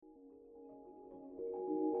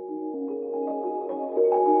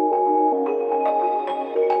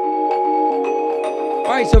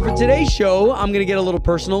All right, so for today's show, I'm going to get a little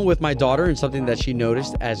personal with my daughter and something that she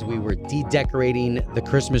noticed as we were de-decorating the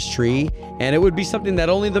Christmas tree. And it would be something that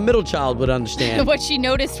only the middle child would understand. What she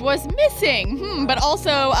noticed was missing, but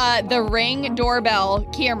also the Ring doorbell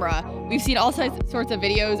camera. We've seen all sorts of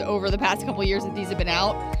videos over the past couple years that these have been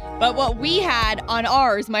out. But what we had on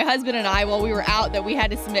ours, my husband and I, while we were out, that we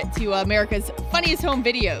had to submit to America's Funniest Home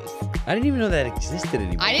Videos. I didn't even know that existed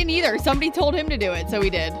anymore. I didn't either. Somebody told him to do it, so we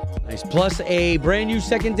did. Nice. Plus a brand new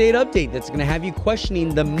second date update that's going to have you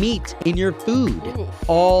questioning the meat in your food. Ooh.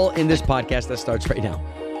 All in this podcast that starts right now.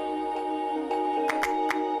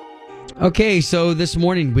 Okay, so this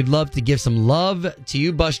morning we'd love to give some love to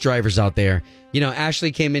you bus drivers out there. You know,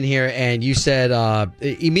 Ashley came in here and you said,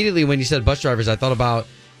 immediately when you said bus drivers, I thought about,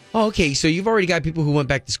 oh, okay, so you've already got people who went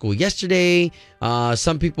back to school yesterday.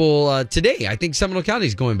 Some people today. I think Seminole County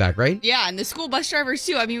is going back, right? Yeah, and the school bus drivers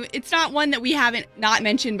too. I mean, it's not one that we haven't not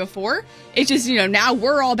mentioned before. It's just, now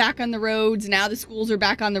we're all back on the roads. Now the schools are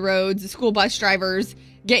back on the roads. The school bus drivers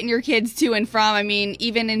getting your kids to and from. I mean,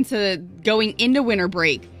 even going into winter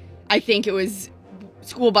break, I think it was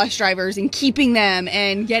school bus drivers and keeping them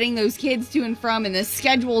and getting those kids to and from, and the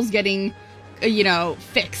schedules getting,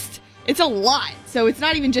 fixed. It's a lot. So it's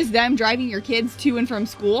not even just them driving your kids to and from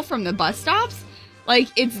school from the bus stops. Like,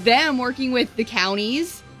 it's them working with the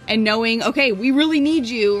counties and knowing, okay, we really need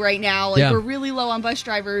you right now. Like, We're really low on bus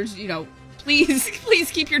drivers. Please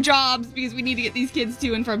keep your jobs because we need to get these kids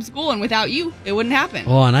to and from school. And without you, it wouldn't happen.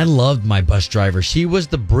 Oh, and I loved my bus driver. She was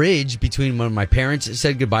the bridge between when my parents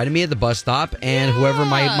said goodbye to me at the bus stop and whoever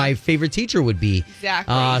my favorite teacher would be.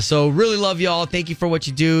 Exactly. So really love y'all. Thank you for what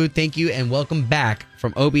you do. Thank you and welcome back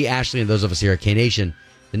from Obie, Ashley, and those of us here at K-Nation.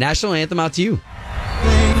 The national anthem out to you.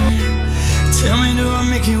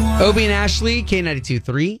 Obie and Ashley,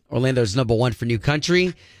 K92.3, Orlando's #1 for new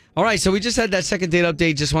country. All right, so we just had that second date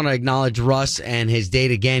update. Just want to acknowledge Russ and his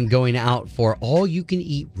date again going out for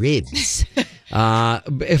all-you-can-eat ribs.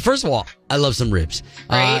 First of all, I love some ribs.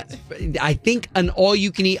 Right? I think an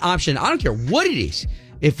all-you-can-eat option, I don't care what it is.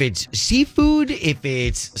 If it's seafood, if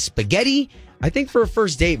it's spaghetti, I think for a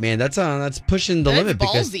first date, man, that's pushing the limit.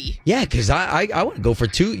 Ballsy. Because I want to go for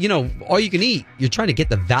two. All you can eat. You're trying to get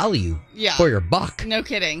the value for your buck. No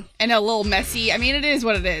kidding. And a little messy. I mean, it is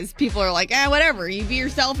what it is. People are like, whatever. You be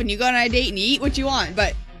yourself and you go on a date and you eat what you want.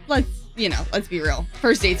 But let's be real.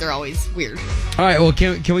 First dates are always weird. All right. Well,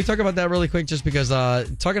 can we talk about that really quick? Just because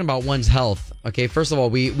talking about one's health. Okay. First of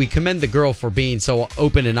all, we commend the girl for being so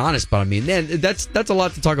open and honest. But I mean, man, that's a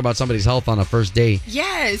lot to talk about somebody's health on a first date.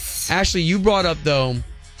 Yes. Ashley, you brought up though,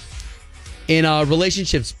 in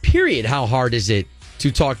relationships, period, how hard is it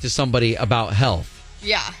to talk to somebody about health?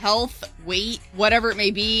 Yeah, health, weight, whatever it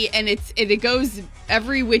may be, and it goes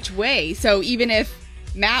every which way. So even if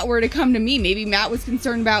Matt were to come to me, maybe Matt was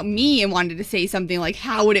concerned about me and wanted to say something like,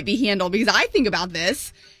 how would it be handled? Because I think about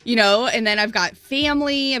this, and then I've got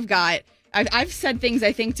family, I've said things,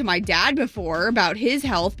 I think, to my dad before about his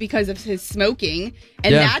health because of his smoking,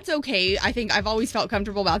 and that's okay. I think I've always felt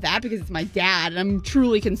comfortable about that because it's my dad, and I'm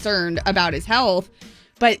truly concerned about his health.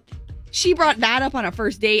 But she brought that up on a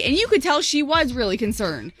first date, and you could tell she was really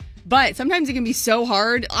concerned. But sometimes it can be so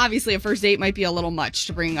hard. Obviously, a first date might be a little much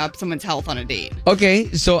to bring up someone's health on a date. Okay,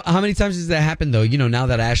 so how many times has that happened, though? Now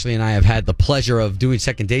that Ashley and I have had the pleasure of doing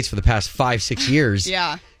second dates for the past 5-6 years.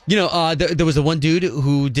 Yeah. There was the one dude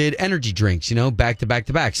who did energy drinks, back to back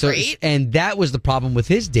to back. So, right? And that was the problem with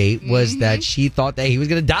his date was that she thought that he was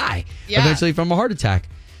going to die eventually from a heart attack.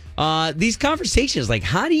 These conversations, like,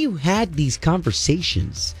 how do you have these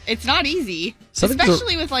conversations? It's not easy,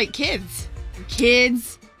 especially with like kids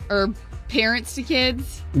or parents to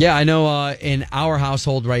kids. Yeah, I know in our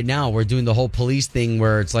household right now, we're doing the whole police thing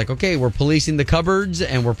where it's like, okay, we're policing the cupboards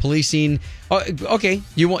and we're policing. Okay,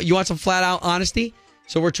 you want some flat out honesty?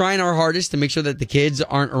 So we're trying our hardest to make sure that the kids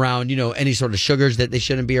aren't around, any sort of sugars that they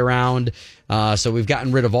shouldn't be around. So we've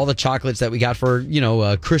gotten rid of all the chocolates that we got for,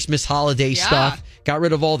 Christmas holiday stuff. Got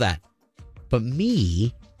rid of all that. But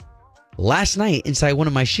me, last night inside one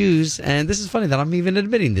of my shoes, and this is funny that I'm even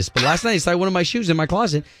admitting this, but last night inside one of my shoes in my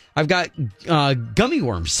closet, I've got gummy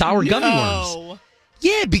worms, sour gummy worms.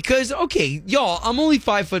 Yeah, because, okay, y'all, I'm only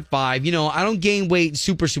 5'5". I don't gain weight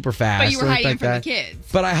super, super fast. But you were hiding from the kids.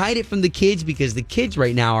 But I hide it from the kids because the kids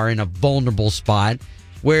right now are in a vulnerable spot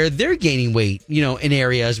where they're gaining weight, in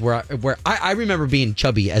areas where I remember being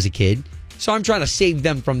chubby as a kid. So I'm trying to save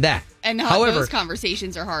them from that. And those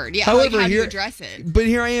conversations are hard. Yeah, however, how do you address it? But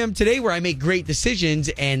here I am today where I make great decisions,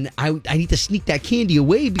 and I need to sneak that candy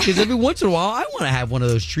away because every once in a while I want to have one of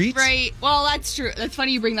those treats. Right. Well, that's true. That's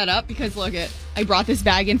funny you bring that up because look, I brought this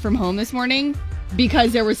bag in from home this morning.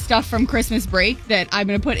 because there was stuff from Christmas break that I'm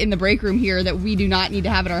going to put in the break room here that we do not need to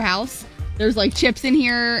have at our house. There's like chips in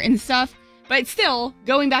here and stuff. But still,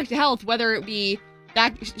 going back to health, whether it be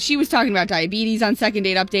that she was talking about diabetes on Second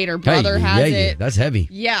Date Update, her brother has it. That's heavy.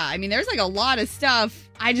 Yeah, I mean, there's like a lot of stuff.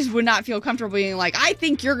 I just would not feel comfortable being like, I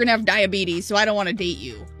think you're going to have diabetes, so I don't want to date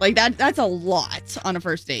you. Like that's a lot on a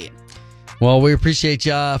first date. Well, we appreciate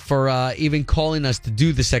you for even calling us to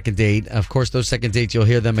do the second date. Of course, those second dates, you'll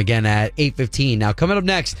hear them again at 8:15. Now, coming up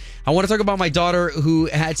next, I want to talk about my daughter who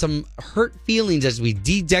had some hurt feelings as we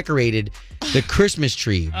de-decorated the Christmas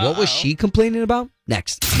tree. What was she complaining about?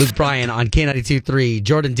 Next. Luke Bryan on K92.3,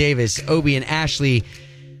 Jordan Davis, Obi, and Ashley.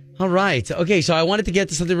 All right. Okay, so I wanted to get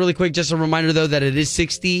to something really quick. Just a reminder, though, that it is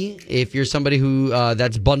 60. If you're somebody who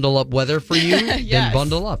that's bundle up weather for you, Yes. then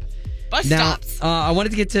bundle up. Bus Now, stops. I wanted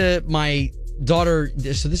to get to my daughter.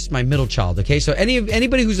 So this is my middle child. Okay, so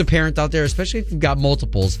anybody who's a parent out there, especially if you've got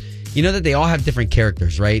multiples, you know that they all have different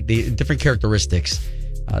characters, right? The different characteristics.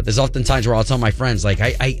 There's often times where I'll tell my friends, like,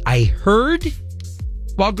 I heard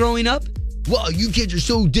while growing up, wow, you kids are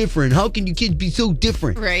so different. How can you kids be so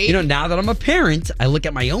different? Right. You know, now that I'm a parent, I look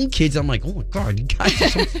at my own kids. I'm like, oh my God, you guys are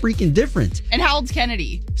so freaking different. And how old's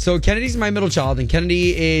Kennedy? So Kennedy's my middle child, and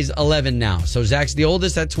Kennedy is 11 now. So Zach's the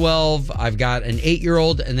oldest at 12. I've got an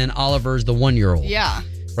 8-year-old, and then Oliver's the 1-year-old. Yeah.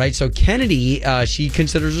 Right. So Kennedy, she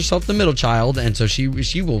considers herself the middle child, and so she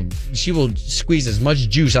will squeeze as much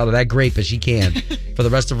juice out of that grape as she can for the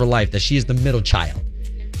rest of her life. That she is the middle child.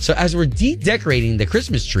 So as we're decorating the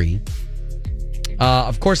Christmas tree,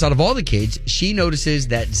 of course, out of all the kids, she notices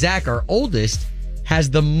that Zach, our oldest, has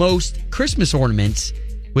the most Christmas ornaments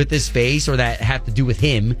with his face or that have to do with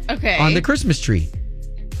him on the Christmas tree.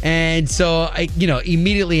 And so,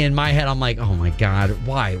 immediately in my head, I'm like, oh my God,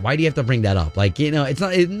 why? Why do you have to bring that up? Like, it's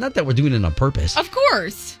not that we're doing it on purpose. Of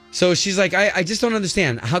course. So she's like, I just don't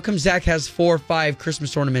understand. How come Zach has 4 or 5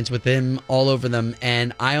 Christmas ornaments with him all over them,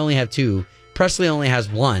 and I only have 2? Presley only has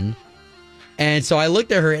 1. And so I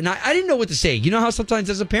looked at her, and I didn't know what to say. You know how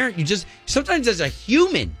sometimes as a parent, sometimes as a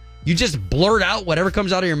human, you just blurt out whatever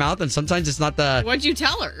comes out of your mouth, and sometimes it's not the... What'd you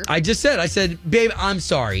tell her? I said, babe, I'm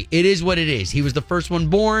sorry. It is what it is. He was the first one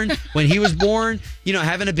born. When he was born,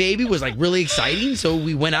 having a baby was like really exciting. So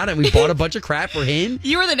we went out and we bought a bunch of crap for him.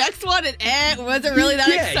 You were the next one, and was it really that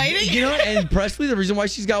exciting? And Presley, the reason why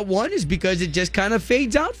she's got 1 is because it just kind of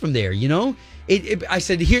fades out from there, I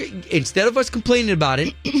said, here, instead of us complaining about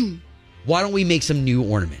it, why don't we make some new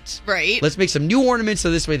ornaments? Right. Let's make some new ornaments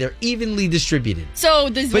so this way they're evenly distributed. So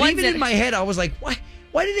even in my head, I was like, why?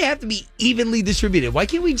 Why do they have to be evenly distributed? Why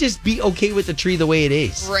can't we just be okay with the tree the way it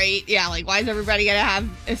is? Right. Yeah. Like, why is everybody going to have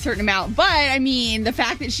a certain amount? But, I mean, the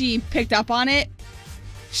fact that she picked up on it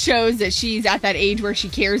shows that she's at that age where she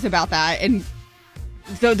cares about that. And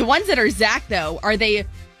so the ones that are Zach, though, are they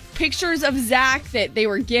pictures of Zach that they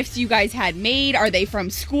were gifts you guys had made? Are they from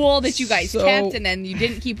school that you guys kept and then you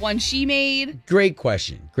didn't keep one she made? Great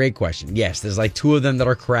question. Yes, there's like 2 of them that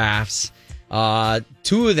are crafts. 2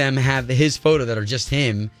 of them have his photo that are just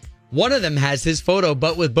him. One of them has his photo,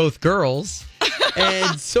 but with both girls.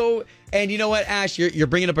 And you know what, Ash, you're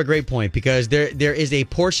bringing up a great point, because there is a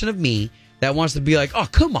portion of me that wants to be like, oh,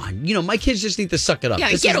 come on. My kids just need to suck it up.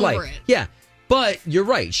 Yeah, this get is over life. it. Yeah. But you're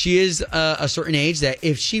right. She is a certain age that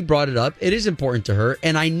if she brought it up, it is important to her.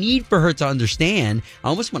 And I need for her to understand. I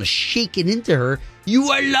almost want to shake it into her. You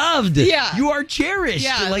are loved. Yeah. You are cherished.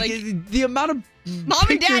 Yeah, like the amount of Mom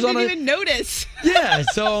and Dad didn't even notice. Yeah.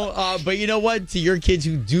 So, but you know what? To your kids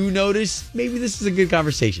who do notice, maybe this is a good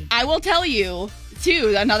conversation. I will tell you,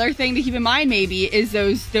 too, another thing to keep in mind maybe is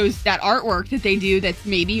that artwork that they do that's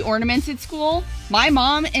maybe ornaments at school. My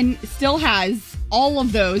mom still has all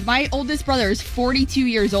of those. My oldest brother is 42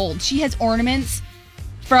 years old. She has ornaments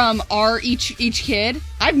from each kid.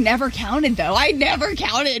 I've never counted, though. I never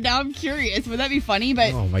counted. Now I'm curious. Would that be funny?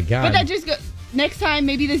 But oh my God. But that just next time,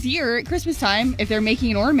 maybe this year at Christmas time, if they're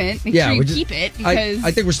making an ornament, make sure you keep it, because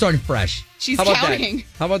I think we're starting fresh. She's How about counting. That?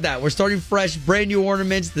 How about that? We're starting fresh, brand new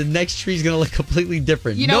ornaments. The next tree's gonna look completely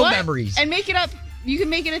different. You know no what? memories. And make it up. You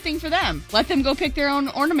can make it a thing for them. Let them go pick their own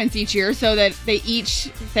ornaments each year, so that they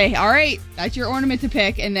each say, all right, that's your ornament to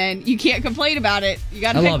pick, and then you can't complain about it. You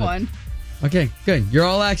got to pick one. Okay, good. You're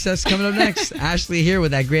All Access coming up next. Ashley here with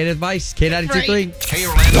that great advice. K92.3. Hey,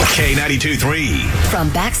 Orlando. K92.3. From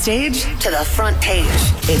backstage to the front page,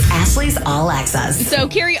 it's Ashley's All Access. So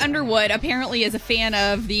Carrie Underwood apparently is a fan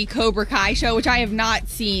of the Cobra Kai show, which I have not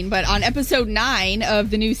seen. But on episode 9 of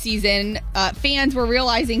the new season, fans were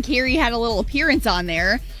realizing Carrie had a little appearance on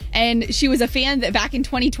there. And she was a fan that back in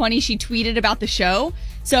 2020, she tweeted about the show.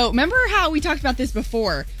 So remember how we talked about this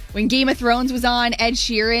before? When Game of Thrones was on, Ed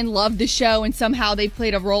Sheeran loved the show, and somehow they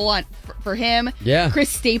played a role for him. Yeah. Chris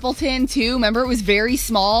Stapleton, too. Remember, it was very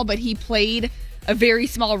small, but he played a very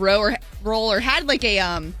small role or had like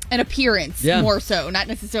an appearance more so, not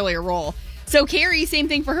necessarily a role. So Carrie, same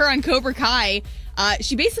thing for her on Cobra Kai.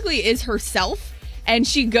 She basically is herself, and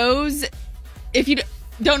she goes, if you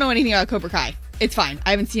don't know anything about Cobra Kai, it's fine.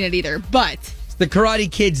 I haven't seen it either, but... It's the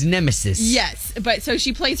Karate Kid's nemesis. Yes, but so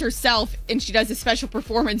she plays herself, and she does a special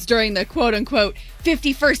performance during the quote-unquote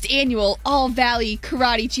 51st Annual All-Valley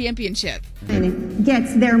Karate Championship. And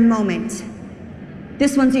gets their moment.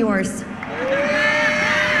 This one's yours.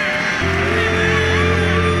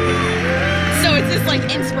 So it's this like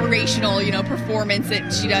inspirational, performance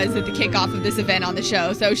that she does at the kickoff of this event on the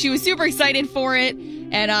show. So she was super excited for it.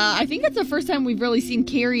 And I think that's the first time we've really seen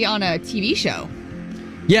Carrie on a TV show.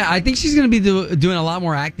 Yeah, I think she's going to be doing a lot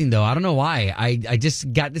more acting, though. I don't know why. I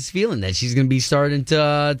just got this feeling that she's going to be starting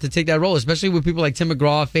to take that role, especially with people like Tim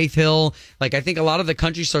McGraw, Faith Hill. Like, I think a lot of the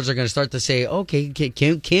country stars are going to start to say, okay,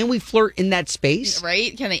 can we flirt in that space?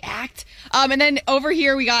 Right? Can they act? And then over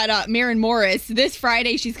here, we got Maren Morris. This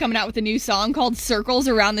Friday, she's coming out with a new song called Circles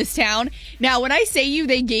Around This Town. Now, when I say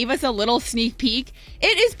they gave us a little sneak peek,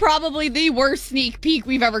 it is probably the worst sneak peek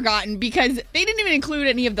we've ever gotten because they didn't even include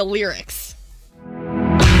any of the lyrics.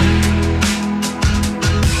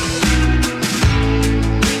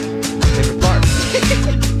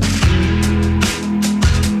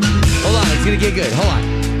 Hold on, it's going to get good. Hold on.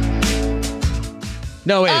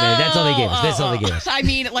 No, wait a minute. That's all they gave us. That's all they gave us. I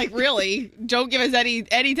mean, like, really, don't give us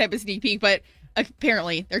any type of sneak peek, but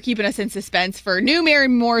apparently they're keeping us in suspense for new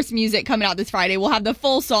Maren Morris music coming out this Friday. We'll have the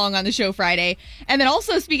full song on the show Friday. And then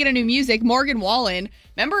also, speaking of new music, Morgan Wallen.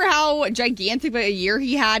 Remember how gigantic of a year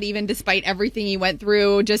he had, even despite everything he went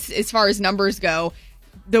through, just as far as numbers go?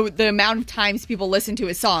 The amount of times people listen to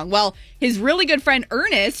his song. Well, his really good friend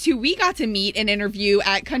Ernest, who we got to meet and interview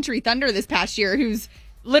at Country Thunder this past year, who's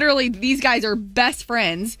literally, these guys are best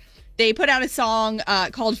friends. They put out a song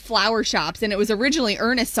called Flower Shops, and it was originally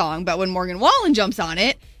Ernest's song, but when Morgan Wallen jumps on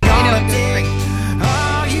it, you know it's great.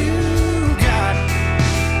 All you got,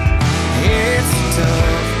 it's a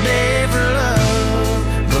tough day for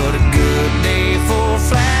love, but a good day for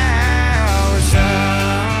flower shops.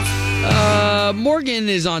 Morgan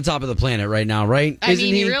is on top of the planet right now, right? I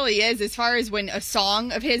mean, he really is. As far as when a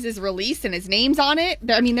song of his is released and his name's on it,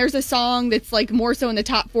 I mean, there's a song that's like more so in the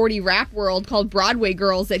top 40 rap world called Broadway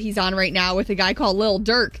Girls that he's on right now with a guy called Lil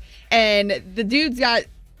Durk. And the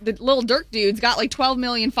Lil Durk dude's got like 12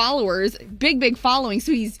 million followers, big following.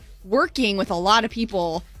 So he's working with a lot of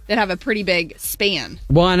people that have a pretty big span.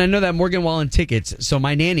 Well, and I know that Morgan Wallen tickets. So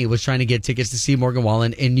my nanny was trying to get tickets to see Morgan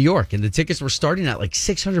Wallen in New York, and the tickets were starting at like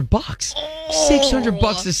 $600.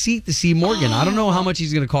 $600 a seat to see Morgan. I don't know how much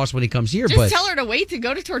he's going to cost when he comes here. Just tell her to wait to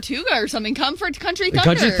go to Tortuga or something. Come for Country Thunder.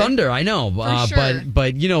 Country Thunder, I know. Sure.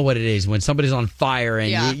 But you know what it is when somebody's on fire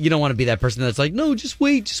and you don't want to be that person that's like, no, just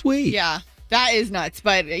wait. Yeah, that is nuts.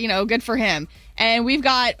 But, good for him. And we've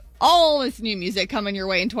got all this new music coming your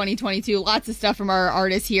way in 2022. Lots of stuff from our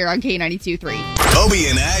artists here on K92.3. Obie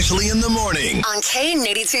and Ashley in the morning. On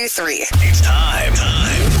K92.3. It's time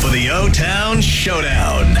for the O-Town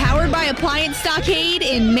Showdown. Powered by Appliance Stockade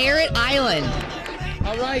in Merritt Island.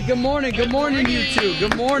 All right, good morning. Good morning, you two.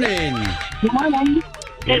 Good morning. Good morning.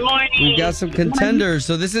 Good morning. We got some contenders.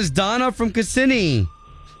 So this is Donna from Kissimmee.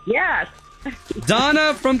 Yes.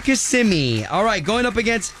 Donna from Kissimmee. All right, going up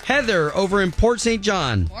against Heather over in Port St.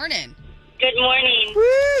 John. Morning. Good morning.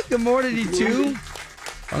 Woo, good morning, you two.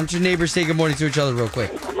 Why don't your neighbors say good morning to each other real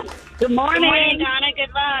quick? Good morning, Donna. Good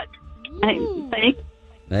luck. Thanks.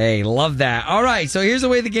 Hey, love that. All right, so here's the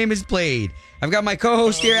way the game is played. I've got my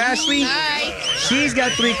co-host here, Ashley. Hi. She's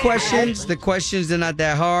got 3 questions. The questions are not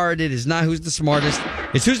that hard. It is not who's the smartest.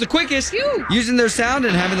 It's who's the quickest. Using their sound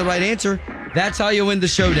and having the right answer. That's how you win the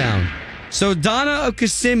showdown. So, Donna of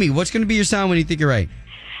Kissimmee, what's going to be your sound when you think you're right?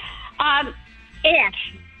 Ash,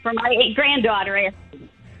 for my granddaughter, Ash.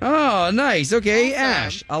 Oh, nice. Okay, Awesome.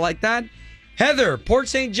 Ash. I like that. Heather, Port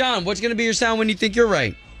St. John, what's going to be your sound when you think you're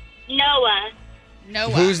right? Noah.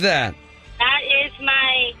 Who's that? That is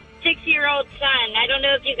my 6-year-old son. I don't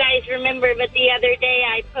know if you guys remember, but the other day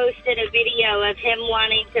I posted a video of him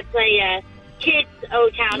wanting to play a kids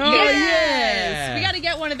O-Town. Oh, Yes. yeah. We got to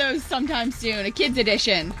get one of those sometime soon, a kids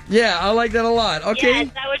edition. Yeah, I like that a lot. Okay.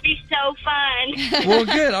 Yes, that would be so fun. Well,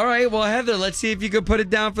 good. All right. Well, Heather, let's see if you could put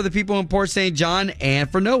it down for the people in Port St. John and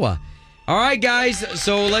for Noah. All right, guys.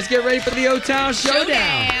 So let's get ready for the O-Town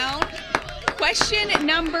Showdown. Question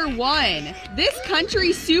number 1. This country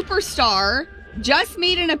superstar just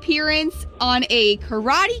made an appearance on a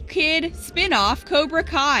Karate Kid spinoff, Cobra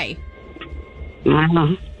Kai.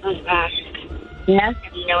 Oh, gosh. Yes. I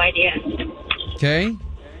have no idea. Okay.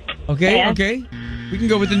 Okay, Yeah. okay. We can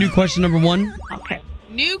go with the new question number 1. Okay.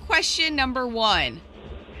 New question number 1.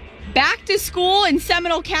 Back to school in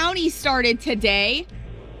Seminole County started today.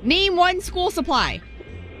 Name one school supply.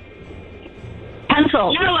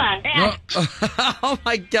 Pencil. Noah. Yeah. Oh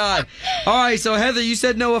my God. All right, so Heather, you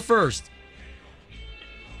said Noah first.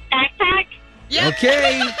 Backpack. Yep.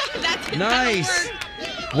 Okay. That's Nice.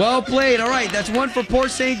 Well played. All right, that's one for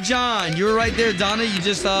Port St. John. You were right there, Donna. You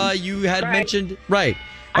just you had Right. mentioned right.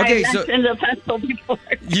 Okay, I so mentioned the pencil before.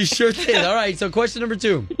 you sure did. All right, so question number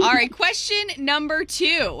 2. All right, question number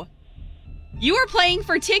 2. You are playing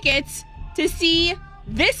for tickets to see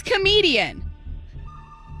this comedian.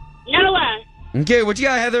 Noah. Okay, what you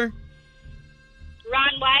got, Heather?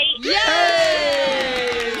 Ron White.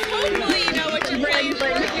 Yes! Hopefully you know what you're playing for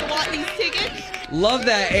if you want these tickets. Love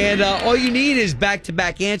that. And all you need is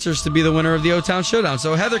back-to-back answers to be the winner of the O-Town Showdown.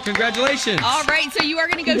 So, Heather, congratulations. All right, so you are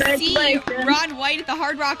going to go see Congratulations. Ron White at the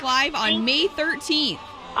Hard Rock Live on May 13th.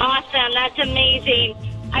 Awesome. That's amazing.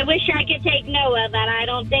 I wish I could take Noah, but I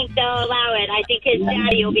don't think they'll allow it. I think his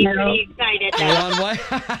daddy will be pretty excited, though. Ron White.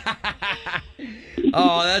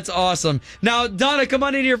 Oh, that's awesome. Now, Donna, come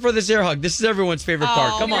on in here for this air hug. This is everyone's favorite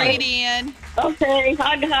part. Come on. Great, Ian. Okay.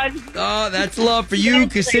 Hug. Oh, that's love for you,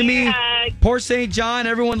 Thanks for Kissimmee, your hug. Port St. John,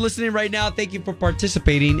 everyone listening right now. Thank you for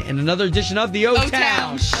participating in another edition of the O-Town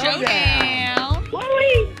O-Town Showdown.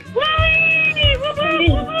 Wooey! Wooey!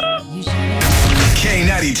 Woo-hoo!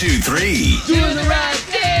 K92 3. Doing the right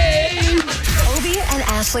thing. Obie and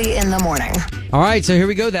Ashley in the morning. All right, so here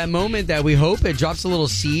we go. That moment that we hope it drops a little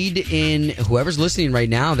seed in whoever's listening right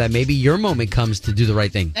now, that maybe your moment comes to do the right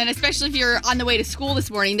thing. And especially if you're on the way to school this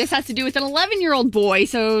morning, this has to do with an 11-year-old boy.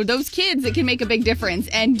 So those kids, it can make a big difference.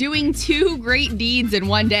 And doing 2 great deeds in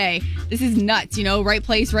one day. This is nuts, you know, right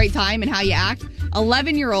place, right time, and how you act.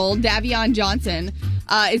 11-year-old Davion Johnson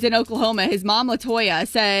is in Oklahoma. His mom, LaToya,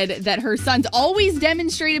 said that her son's always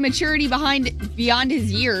demonstrated maturity beyond his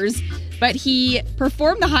years, but he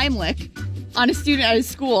performed the Heimlich on a student at his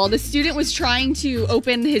school. The student was trying to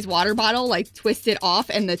open his water bottle, like twist it off,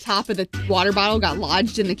 and the top of the water bottle got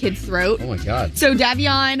lodged in the kid's throat. Oh, my God. So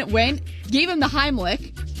Davion went, gave him the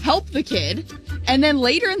Heimlich, helped the kid, and then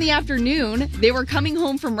later in the afternoon, they were coming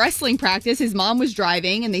home from wrestling practice. His mom was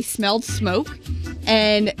driving, and they smelled smoke,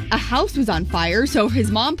 and a house was on fire. So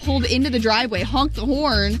his mom pulled into the driveway, honked the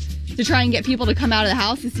horn to try and get people to come out of the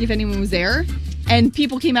house to see if anyone was there. And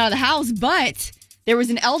people came out of the house, but there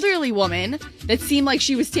was an elderly woman that seemed like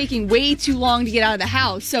she was taking way too long to get out of the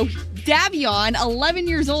house. So Davion, 11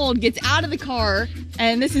 years old, gets out of the car,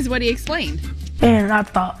 and this is what he explained. And I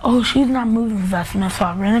thought, oh, she's not moving fast enough. So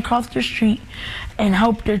I ran across the street and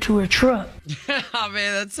helped her to her truck. Oh,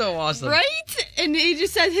 man, that's so awesome. Right? And he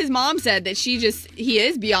just said his mom said that he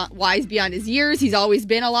is wise beyond his years. He's always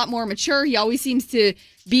been a lot more mature. He always seems to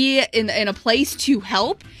be in a place to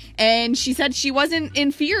help. And she said she wasn't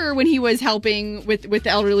in fear when he was helping with the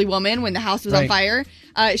elderly woman when the house was on fire.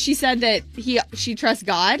 She said that she trusts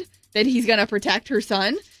God, that he's going to protect her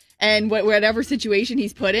son and whatever situation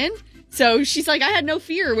he's put in. So she's like, I had no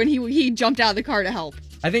fear when he jumped out of the car to help.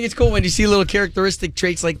 I think it's cool when you see little characteristic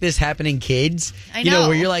traits like this happen in kids. I You know, know.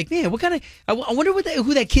 where you're like, man, what kind of? I wonder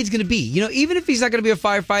who that kid's going to be. You know, even if he's not going to be a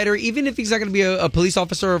firefighter, even if he's not going to be a police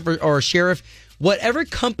officer or a sheriff, whatever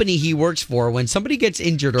company he works for, when somebody gets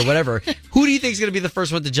injured or whatever, who do you think is going to be the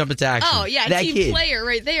first one to jump into action? Oh, yeah, that team kid. player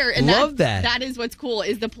right there. And Love that. That is what's cool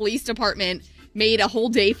is the police department made a whole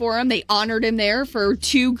day for him. They honored him there for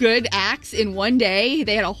 2 good acts in one day.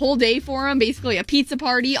 They had a whole day for him, basically a pizza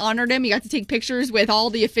party, honored him. He got to take pictures with all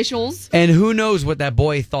the officials. And who knows what that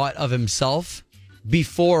boy thought of himself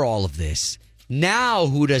before all of this. Now,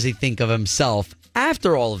 who does he think of himself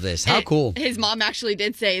after all of this? How And cool. His mom actually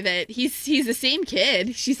did say that he's the same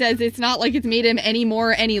kid. She says it's not like it's made him any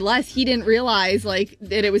more, any less. He didn't realize like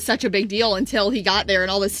that it was such a big deal until he got there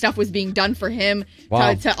and all this stuff was being done for him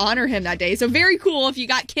to honor him that day. So very cool if you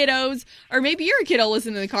got kiddos or maybe you're a kiddo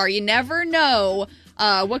listening in the car. You never know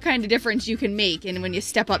what kind of difference you can make and when you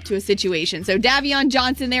step up to a situation. So Davion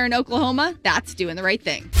Johnson there in Oklahoma, that's doing the right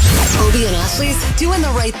thing. Obie and Ashley's Doing the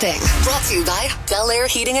Right Thing. Brought to you by Bel Air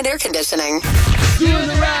Heating and Air Conditioning. Doing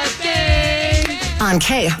the right thing. On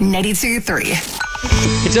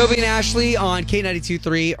K92.3. It's Obie and Ashley on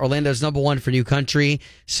K92.3, Orlando's #1 for new country.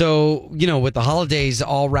 So, you know, with the holidays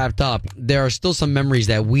all wrapped up, there are still some memories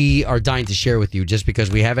that we are dying to share with you just because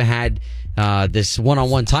we haven't had this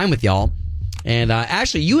one-on-one time with y'all. And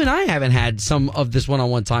Ashley, you and I haven't had some of this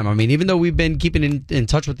one-on-one time. I mean, even though we've been keeping in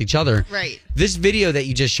touch with each other. Right. This video that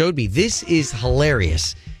you just showed me, this is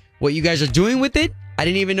hilarious. What you guys are doing with it, I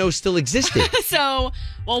didn't even know still existed. So,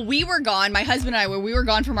 while we were gone, my husband and I, when we were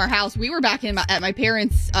gone from our house, we were back at my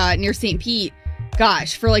parents' near St. Pete,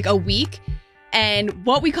 for like a week. And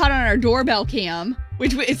what we caught on our doorbell cam,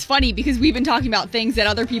 which is funny because we've been talking about things that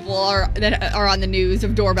other people are on the news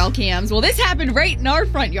of doorbell cams. Well, this happened right in our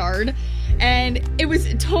front yard, and it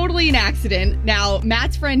was totally an accident. Now,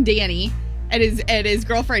 Matt's friend Danny and his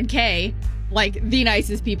girlfriend Kay, like the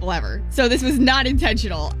nicest people ever. So this was not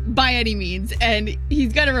intentional by any means, and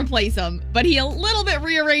he's gonna replace them. But he a little bit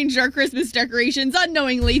rearranged our Christmas decorations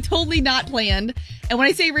unknowingly, totally not planned. And when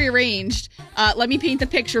I say rearranged, let me paint the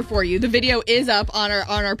picture for you. The video is up on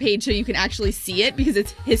our page so you can actually see it because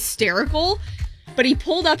it's hysterical. But he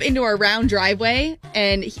pulled up into our round driveway,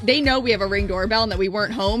 and they know we have a Ring doorbell and that we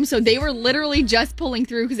weren't home. So they were literally just pulling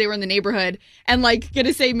through because they were in the neighborhood and like going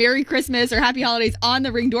to say Merry Christmas or Happy Holidays on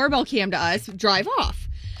the Ring doorbell cam to us, drive off.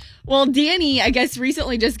 Well, Danny, I guess,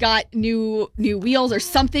 recently just got new wheels or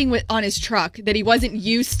something on his truck that he wasn't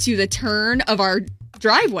used to the turn of our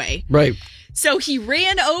driveway. Right. So he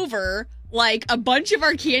ran over like a bunch of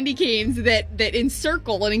our candy canes that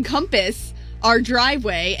encircle and encompass our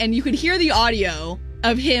driveway, and you could hear the audio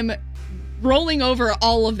of him rolling over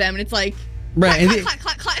all of them, and it's like right, clack, clack,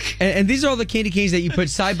 clack, clack, clack. And these are all the candy canes that you put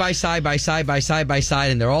side by side,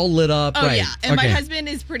 and they're all lit up. Oh right. yeah, and my husband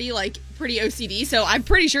is pretty OCD, so I'm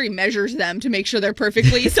pretty sure he measures them to make sure they're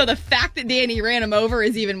perfectly. So the fact that Danny ran him over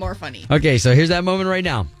is even more funny. Okay, so here's that moment right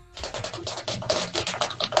now.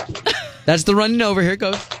 That's the running over. Here it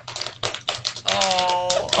goes.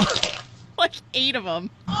 Oh. Like 8 of them.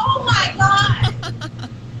 Oh my God!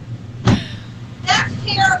 That's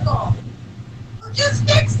terrible. Well, just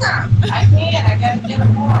fix them. I can't. I gotta get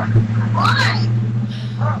them more. Why?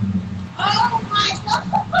 Oh my God!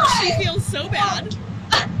 She feels so bad.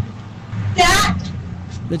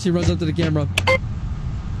 Then she runs up to the camera.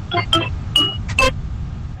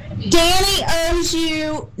 Danny owes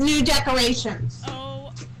you new decorations.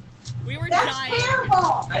 Oh, we were That's dying.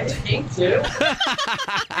 terrible. I think too.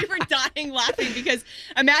 We were dying laughing because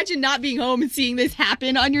imagine not being home and seeing this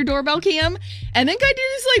happen on your doorbell cam, and then kind of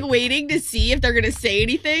just like waiting to see if they're gonna say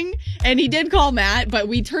anything. And he did call Matt, but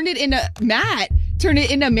we turned it into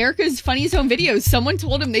America's Funniest Home Videos. Someone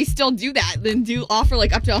told him they still do that, then do offer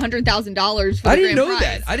like up to $100,000 for the I didn't grand know prize.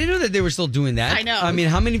 that. I didn't know that they were still doing that. I know. I mean,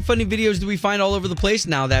 how many funny videos do we find all over the place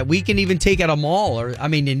now that we can even take at a mall?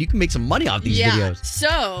 And you can make some money off these videos.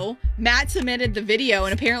 So Matt submitted the video,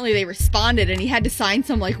 and apparently they responded, and he had to sign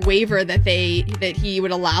some like waiver that he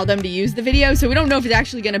would allow them to use the video. So we don't know if it's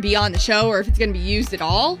actually going to be on the show or if it's going to be used at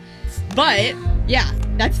all. But yeah,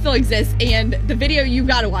 that still exists, and the video you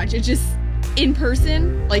got to watch. It's just in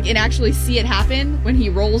person, like, and actually see it happen when he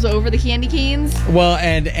rolls over the candy canes. Well,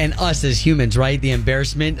 and us as humans, right? The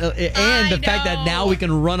embarrassment and the fact that now we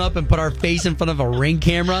can run up and put our face in front of a Ring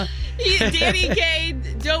camera. Danny K,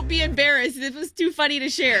 don't be embarrassed. This was too funny to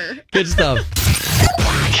share. Good stuff.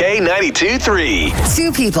 K92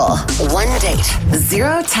 Two people, one date,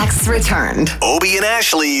 0 texts returned. 3. Obie and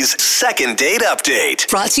Ashley's second date update.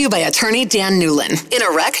 Brought to you by attorney Dan Newlin. In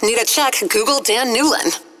a wreck, need a check, Google Dan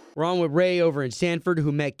Newlin. We're on with Ray over in Sanford,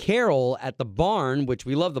 who met Carol at the barn, which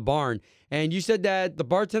we love the barn. And you said that the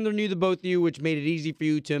bartender knew the both of you, which made it easy for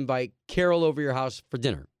you to invite Carol over your house for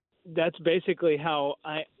dinner. That's basically how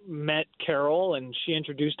I met Carol, and she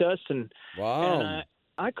introduced us. And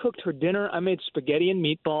I cooked her dinner. I made spaghetti and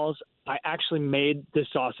meatballs. I actually made the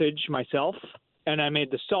sausage myself, and I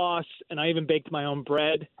made the sauce, and I even baked my own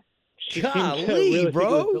bread. She seemed to really think it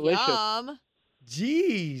was delicious. Yum.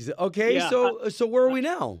 Jeez. Okay, Yeah, so where are we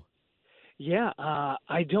now? Yeah,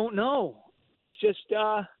 I don't know. Just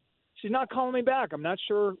she's not calling me back. I'm not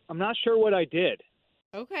sure what I did.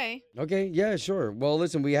 Okay. Okay, yeah, sure. Well,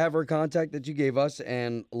 listen, we have her contact that you gave us,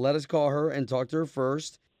 and let us call her and talk to her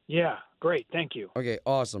first. Yeah, great. Thank you. Okay,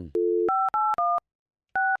 awesome.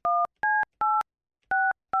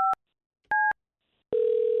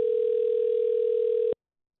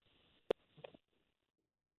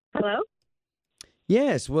 Hello?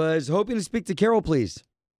 Yes, was hoping to speak to Carol, please.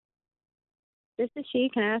 This is she.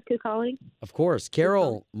 Can I ask who's calling? Of course.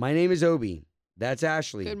 Carol, my name is Obie. That's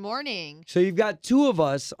Ashley. Good morning. So you've got 2 of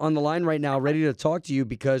us on the line right now ready to talk to you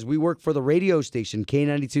because we work for the radio station,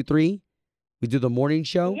 K92.3. We do the morning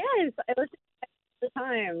show. Yes, I listen all the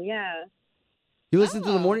time. Yeah. You listen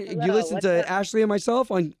to the morning. hello, You listen what's to up? Ashley and myself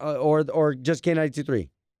on, or just K92.3.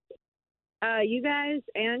 You guys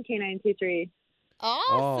and K923.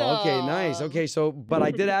 Awesome. Oh, okay, nice. Okay, so but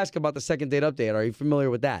I did ask about the second date update. Are you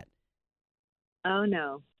familiar with that? Oh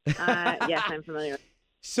no. Yes, I'm familiar.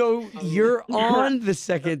 So you're on the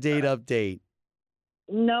second date update.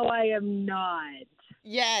 No, I am not.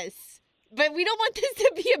 Yes. But we don't want this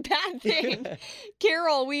to be a bad thing.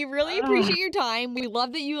 Carol, we really appreciate your time. We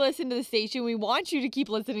love that you listen to the station. We want you to keep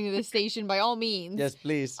listening to the station by all means. Yes,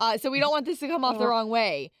 please. So we don't want this to come off the wrong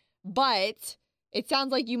way. But it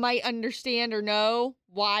sounds like you might understand or know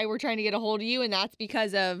why we're trying to get a hold of you, and that's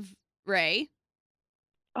because of Ray.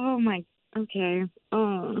 Oh, my. Okay.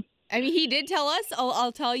 Oh. I mean, he did tell us.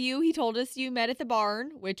 I'll tell you. He told us you met at the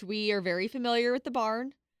barn, which we are very familiar with the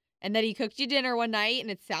barn, and that he cooked you dinner one night,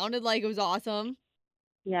 and it sounded like it was awesome.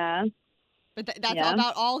 Yeah. But that's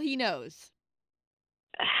about all he knows.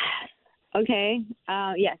 Okay.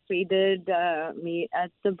 Yes, we did meet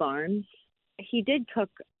at the barn. He did cook.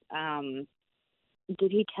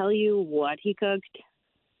 Did he tell you what he cooked?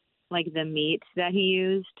 Like the meat that he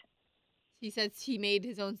used? He says he made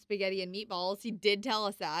his own spaghetti and meatballs. He did tell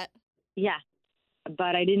us that. Yeah.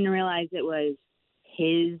 But I didn't realize it was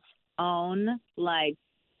his own. Like,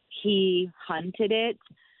 he hunted it,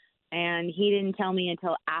 and he didn't tell me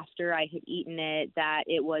until after I had eaten it that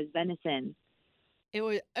it was venison. It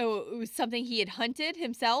was something he had hunted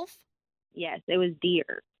himself? Yes, it was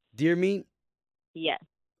deer. Deer meat? Yes.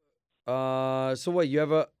 So what, you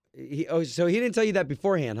have so he didn't tell you that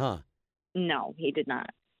beforehand, huh? No, he did not.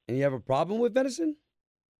 And you have a problem with venison?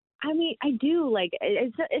 I mean, I do. Like,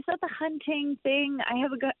 it's not the hunting thing. I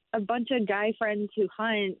have a bunch of guy friends who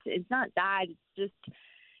hunt. It's not that. It's just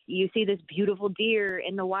you see this beautiful deer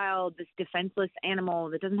in the wild, this defenseless animal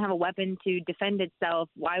that doesn't have a weapon to defend itself.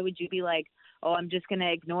 Why would you be like, oh, I'm just going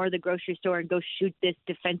to ignore the grocery store and go shoot this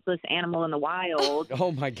defenseless animal in the wild?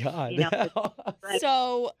 Oh, my God. You know,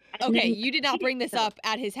 so, okay, you did not bring this up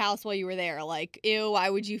at his house while you were there. Like, ew, why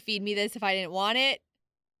would you feed me this if I didn't want it?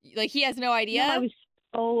 Like, he has no idea?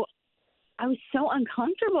 No, I was so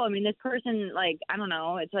uncomfortable. I mean, this person, like, I don't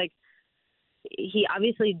know. It's like he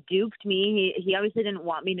obviously duped me. He obviously didn't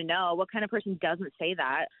want me to know. What kind of person doesn't say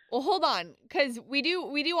that? Well, hold on, because we do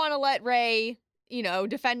want to let Ray,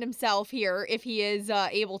 defend himself here if he is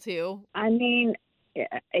able to. I mean,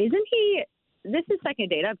 isn't he? This is second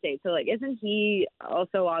date update, so like, isn't he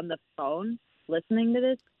also on the phone listening to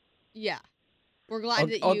this? Yeah, we're glad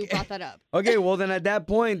that you brought that up. Okay, well then at that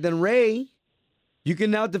point, then Ray, you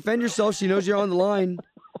can now defend yourself. She knows you're on the line.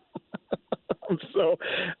 So,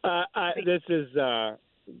 this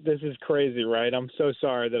is crazy, right? I'm so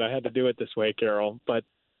sorry that I had to do it this way, Carol. But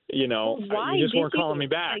why? You just weren't calling me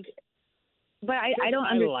back. But I don't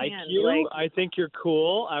understand. I like you. I think you're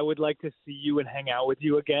cool. I would like to see you and hang out with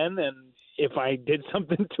you again. And if I did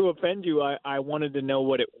something to offend you, I wanted to know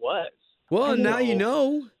what it was. Well, now you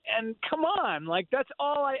know. And come on, like that's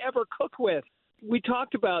all I ever cook with. We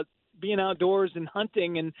talked about being outdoors and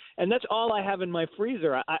hunting, and that's all I have in my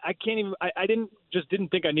freezer. I can't even. I didn't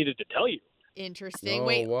think I needed to tell you. Interesting. Oh,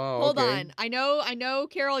 Wait, wow, hold okay. on. I know,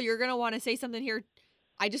 Carol, you're gonna want to say something here.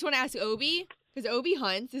 I just want to ask Obi, because Obi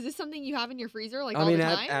hunts. Is this something you have in your freezer all the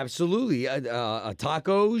time? Absolutely.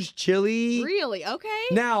 Tacos, chili. Really? Okay.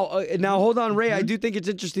 Now, hold on, Ray. I do think it's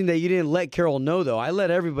interesting that you didn't let Carol know, though. I let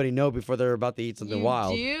everybody know before they're about to eat something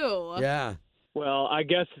wild. You do? Yeah. Well, I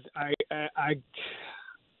guess I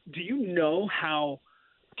do you know how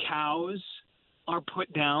cows are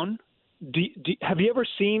put down? Have you ever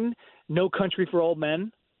seen No Country for Old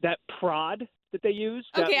Men? That prod that they use?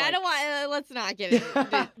 Okay, I don't want. Let's not get into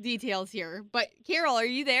the details here. But Carol, are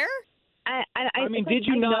you there? I mean, did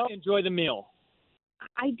you not enjoy the meal?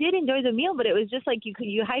 I did enjoy the meal, but it was just like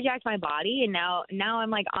you hijacked my body, and now I'm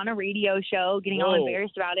like on a radio show, getting all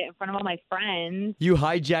embarrassed about it in front of all my friends. You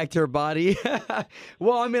hijacked her body.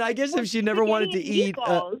 Well, I mean, I guess if she never wanted to eat.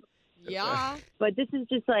 Yeah. But this is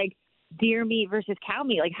just like deer meat versus cow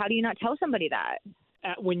meat. Like, how do you not tell somebody that?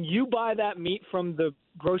 When you buy that meat from the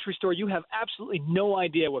grocery store, you have absolutely no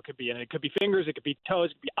idea what could be in it. It could be fingers, it could be toes,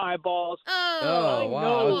 it could be eyeballs. Oh,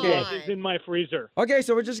 wow. Okay. What is in my freezer? Okay,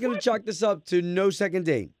 so we're just going to chalk this up to no second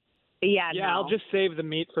date. Yeah, no. I'll just save the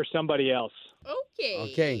meat for somebody else.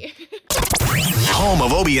 Okay. Home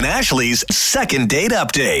of Obie and Ashley's second date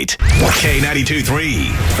update.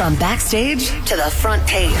 K92.3. From backstage to the front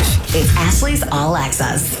page, it's Ashley's All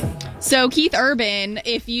Access. So Keith Urban,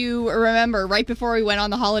 if you remember, right before we went on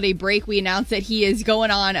the holiday break, we announced that he is going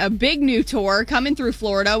on a big new tour coming through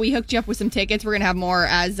Florida. We hooked you up with some tickets. We're going to have more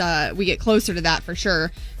as we get closer to that for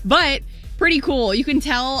sure. But pretty cool. You can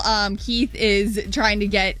tell Keith is trying to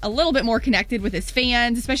get a little bit more connected with his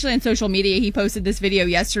fans, especially on social media. He posted this video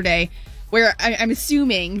yesterday where I'm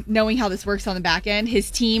assuming, knowing how this works on the back end, his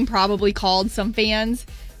team probably called some fans,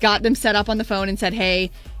 got them set up on the phone and said, hey,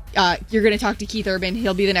 you're going to talk to Keith Urban.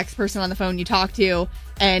 He'll be the next person on the phone you talk to,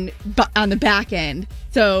 and on the back end.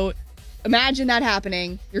 So imagine that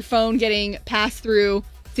happening, your phone getting passed through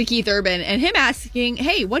to Keith Urban and him asking,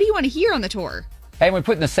 hey, what do you want to hear on the tour? Hey, we're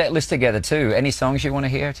putting the set list together too. Any songs you want to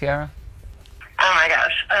hear, Tiara? Oh my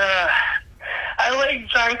gosh. I like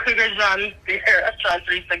John Cougar John's Beer Restaurant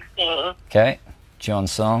 316. Okay,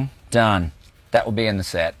 John's song. Done. That will be in the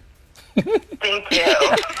set. Thank you.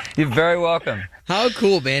 You're very welcome. How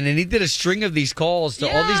cool, man. And he did a string of these calls to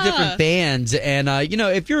all these different fans. And,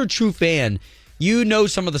 if you're a true fan, you know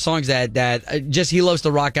some of the songs that just he loves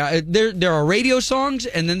to rock out. There are radio songs,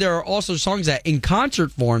 and then there are also songs that in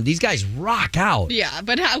concert form, these guys rock out. Yeah,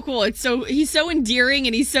 but how cool. He's so endearing,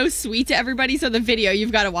 and he's so sweet to everybody. So the video,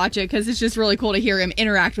 you've got to watch it because it's just really cool to hear him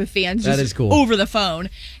interact with fans That is cool. over the phone.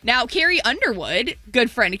 Now, Carrie Underwood, good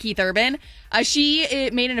friend of Keith Urban, she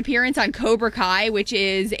made an appearance on Cobra Kai, which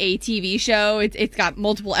is a TV show. It's got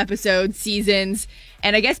multiple episodes, seasons.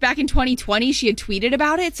 And I guess back in 2020, she had tweeted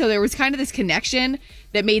about it. So there was kind of this connection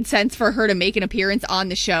that made sense for her to make an appearance on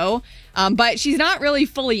the show. But she's not really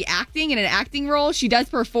fully acting in an acting role. She does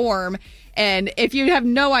perform. And if you have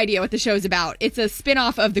no idea what the show's about, it's a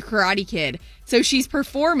spinoff of The Karate Kid. So she's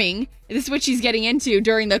performing. This is what she's getting into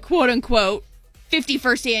during the quote-unquote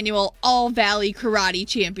 51st Annual All Valley Karate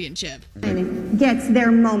Championship. Gets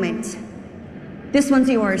their moment. This one's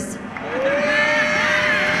yours.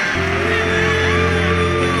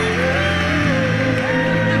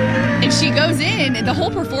 And she goes in, and the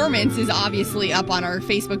whole performance is obviously up on our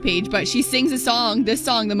Facebook page, but she sings this song,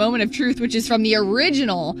 The Moment of Truth, which is from the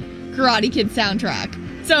original Karate Kid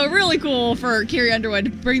soundtrack. So really cool for Carrie Underwood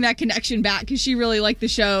to bring that connection back because she really liked the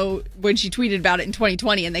show when she tweeted about it in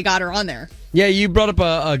 2020, and they got her on there. Yeah, you brought up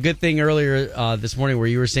a good thing earlier this morning where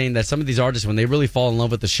you were saying that some of these artists, when they really fall in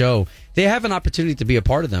love with the show, they have an opportunity to be a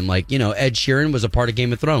part of them. Like, Ed Sheeran was a part of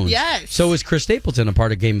Game of Thrones. Yes. So was Chris Stapleton a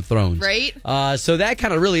part of Game of Thrones. Right. So that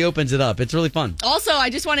kind of really opens it up. It's really fun. Also, I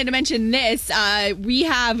just wanted to mention this. We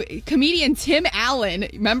have comedian Tim Allen.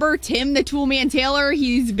 Remember Tim the Toolman Taylor?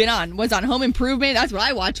 He's was on Home Improvement. That's what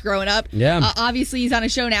I watched growing up. Yeah. Obviously, he's on a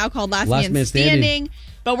show now called Last Man Standing.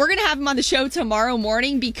 But we're going to have him on the show tomorrow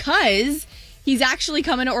morning because he's actually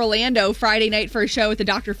coming to Orlando Friday night for a show at the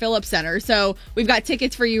Dr. Phillips Center. So we've got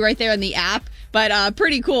tickets for you right there in the app. But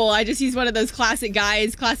pretty cool. He's one of those classic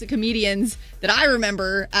guys, classic comedians that I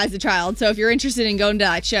remember as a child. So if you're interested in going to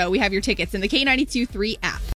that show, we have your tickets in the K92.3 app.